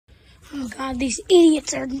Oh God, these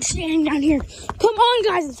idiots are standing down here. Come on,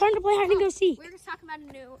 guys, it's time to play hide and go seek. We're just talking about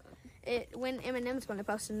when Eminem's going to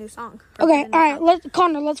post a new song. Okay, all right,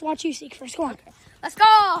 Connor, let's watch you seek first. Come on. Okay. Let's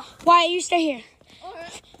go. Wyatt, you stay here. Okay.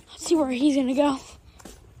 Let's see where he's gonna go.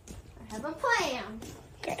 I have a plan.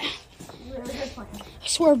 Okay. Really good plan. I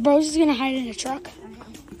swear, Bros is gonna hide in a truck.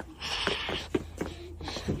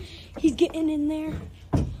 He's getting in there.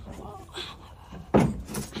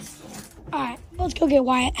 All right, let's go get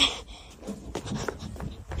Wyatt.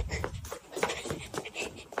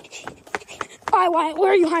 All right, Wyatt,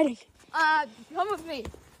 where are you hiding? Come with me.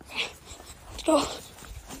 Let's go.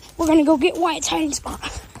 We're gonna go get Wyatt's hiding spot.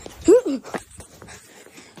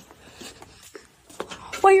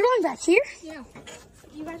 Wait, you're going back here? Yeah.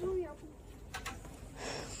 You guys will be open.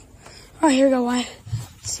 All right, here we go, Wyatt.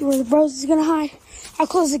 Let's see where the Bros is gonna hide. I'll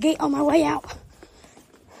close the gate on my way out.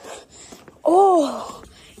 Oh,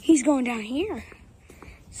 he's going down here.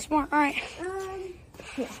 Smart. All right.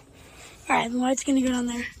 Yeah. All right, Wyatt's gonna go down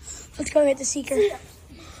there. Let's go get the seeker. All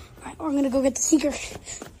right, we're gonna go get the seeker.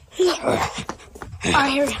 All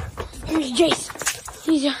right, here's Jase.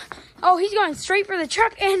 He's going straight for the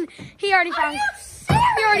truck, and he already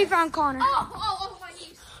found Connor. Oh, my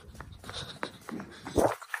knees.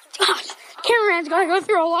 Gosh, cameraman's gotta go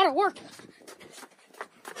through a lot of work.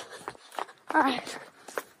 All right,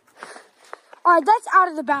 that's out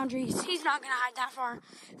of the boundaries. He's not gonna hide that far.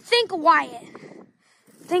 Think Wyatt.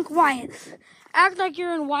 Act like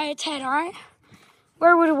you're in Wyatt's head, all right?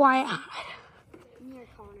 Where would Wyatt hide? Near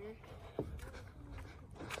Connor.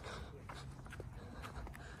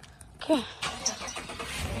 Okay.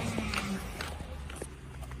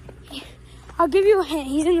 I'll give you a hint.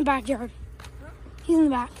 He's in the backyard. He's in the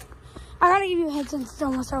back. I gotta give you a hint since it's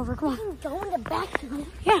almost over. Come on. Go in the backyard.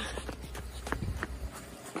 Yeah.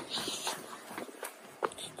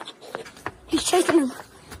 He's chasing him.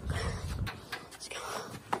 Let's go.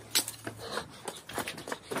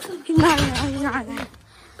 He's not in there. He's not in there.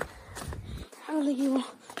 I don't think he will.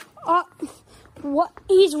 Oh, what?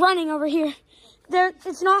 He's running over here.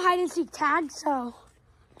 It's not hide and seek tag, so.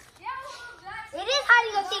 It is hide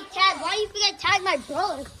and go seek tag. Why do you forget to tag my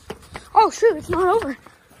brother? Oh shoot, it's not over.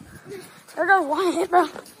 There goes Wyatt, bro.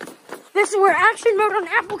 This is where action mode on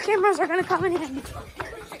Apple cameras are gonna come in handy.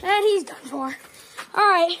 And he's done for.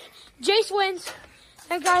 Alright, Jase wins.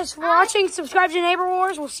 Thank you guys for watching. Subscribe to Neighbor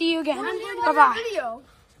Wars. We'll see you again. Bye-bye.